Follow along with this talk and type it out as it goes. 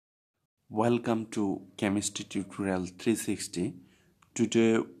Welcome to Chemistry Tutorial 360.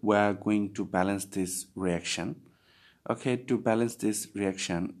 Today we are going to balance this reaction. Okay, to balance this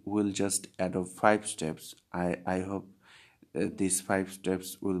reaction, we'll just add up 5 steps. I hope these 5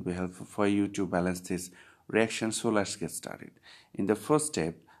 steps will be helpful for you to balance this reaction. So let's get started. In the first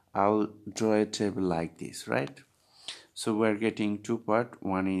step, I'll draw a table like this, right? So we're getting two parts.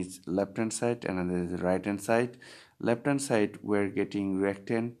 One is left hand side and another is the right hand side. Left hand side we're getting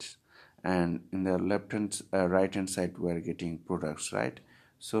reactants, and in the right hand side we're getting products, right?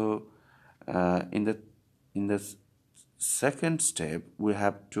 So in the second step we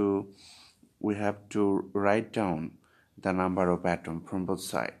have to write down the number of atoms from both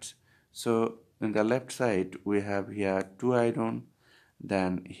sides. So in the left side we have here 2 iron,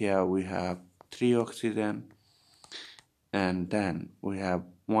 then here we have 3 oxygen, and then we have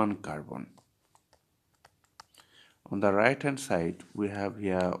 1 carbon. On the right hand side we have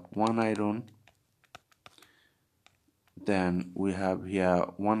here 1 iron, then we have here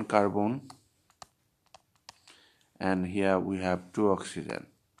 1 carbon, and here we have 2 oxygen.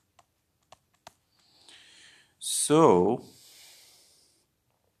 So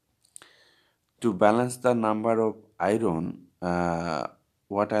to balance the number of iron,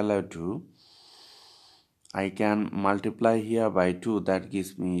 what I'll do, I can multiply here by 2, that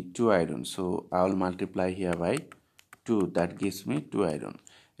gives me 2 iron. So I'll multiply here by 2, that gives me 2 iron.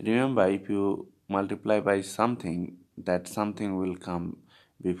 Remember, if you multiply by something, that something will come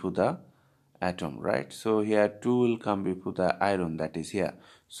before the atom, right? So here 2 will come before the iron, that is here.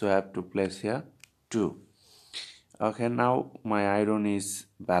 So I have to place here 2. Okay, now my iron is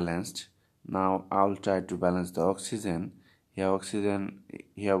balanced. Now I'll try to balance the oxygen.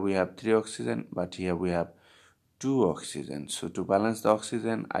 Here we have 3 oxygen, but here we have 2 oxygen. So to balance the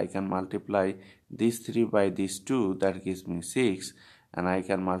oxygen, I can multiply this 3 by this 2, that gives me 6, and I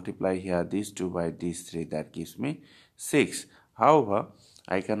can multiply here this 2 by this 3, that gives me 6. However,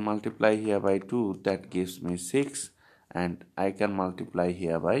 I can multiply here by 2, that gives me 6, and I can multiply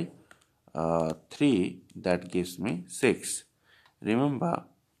here by 3, that gives me 6. Remember,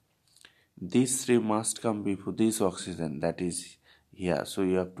 these 3 must come before this oxygen, that is here. So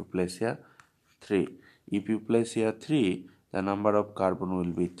you have to place here 3. If you place here 3, the number of carbon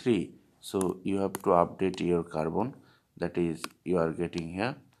will be 3. So you have to update your carbon, that is you are getting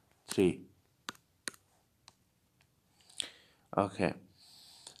here 3. Okay.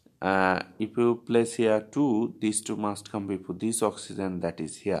 If you place here 2, these 2 must come before this oxygen, that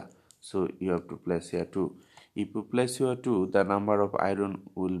is here. So you have to place here 2. If you place here 2, the number of iron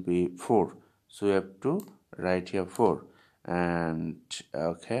will be 4. So you have to write here 4. And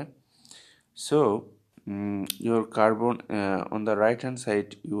okay. So your carbon on the right hand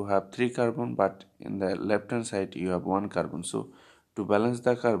side you have 3 carbon, but in the left hand side you have 1 carbon. So to balance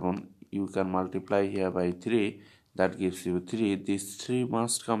the carbon, you can multiply here by 3, that gives you 3. This 3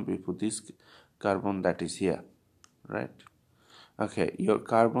 must come before this carbon, that is here, right? Okay, your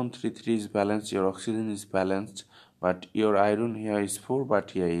carbon 3 is balanced, your oxygen is balanced, but your iron here is 4,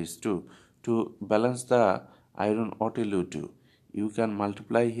 but here is 2. To balance the iron, what will you do? You can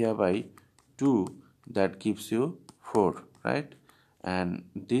multiply here by 2, that gives you 4, right? And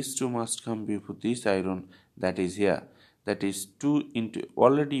these 2 must come before this iron, that is here. That is 2 into,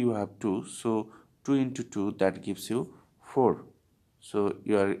 already you have 2, so 2 into 2, that gives you 4. So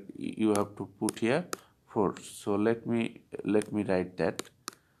you have to put here 4. So let me write that.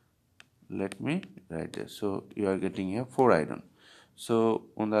 Let me write this. So you are getting here 4 iron. So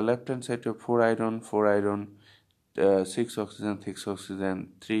on the left hand side you have 4 iron, 6 oxygen, 6 oxygen,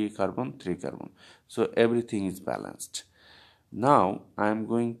 3 carbon, 3 carbon. So everything is balanced. Now I am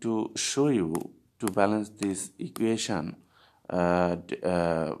going to show you to balance this equation by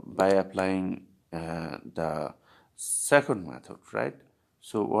applying the second method, right?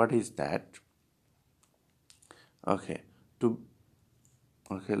 So what is that? Okay,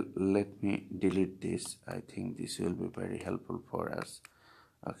 let me delete this. I think this will be very helpful for us.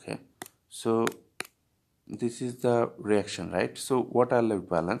 Okay, so this is the reaction, right? So what I will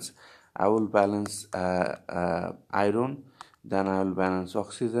balance? I will balance iron, then I will balance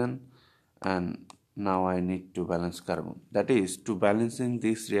oxygen, and now I need to balance carbon. That is, to balancing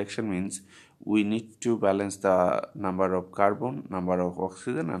this reaction means we need to balance the number of carbon, number of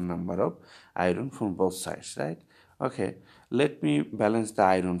oxygen, and number of iron from both sides, right? Okay, let me balance the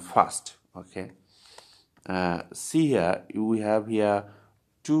iron first. Okay, see here we have here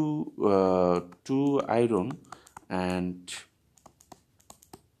two iron, and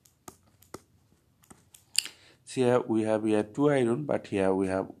see here we have here 2 iron, but here we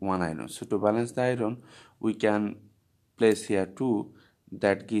have 1 iron. So to balance the iron, we can place here 2,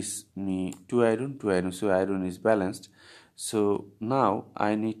 that gives me 2 iron, so iron is balanced. So now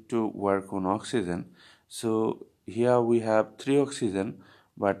I need to work on oxygen. So here we have 3 oxygen,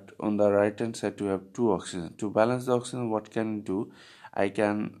 but on the right hand side we have 2 oxygen. To balance the oxygen, what can I do? I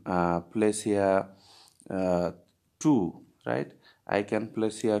can place here 2, right? I can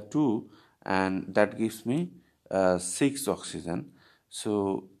place here 2, and that gives me 6 oxygen.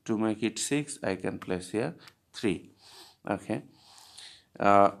 So to make it 6, I can place here 3. Okay.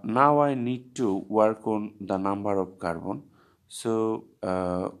 Now I need to work on the number of carbon. So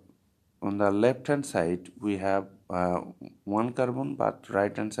on the left hand side we have 1 carbon, but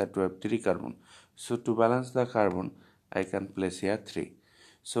right hand side we have 3 carbon. So to balance the carbon, I can place here 3.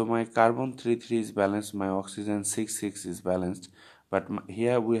 So my carbon 3 is balanced, my oxygen 6 is balanced, but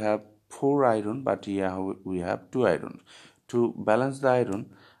here we have 4 iron, but here we have 2 iron. To balance the iron,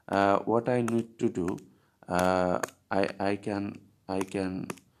 what I need to do, I can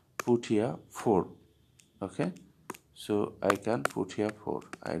put here 4. Okay, so I can put here 4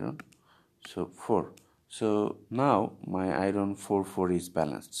 iron, so 4. So now my iron 4 is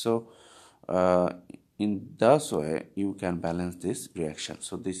balanced. So in this way you can balance this reaction.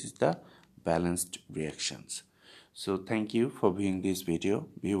 So this is the balanced reactions. So thank you for viewing this video.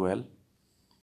 Be well.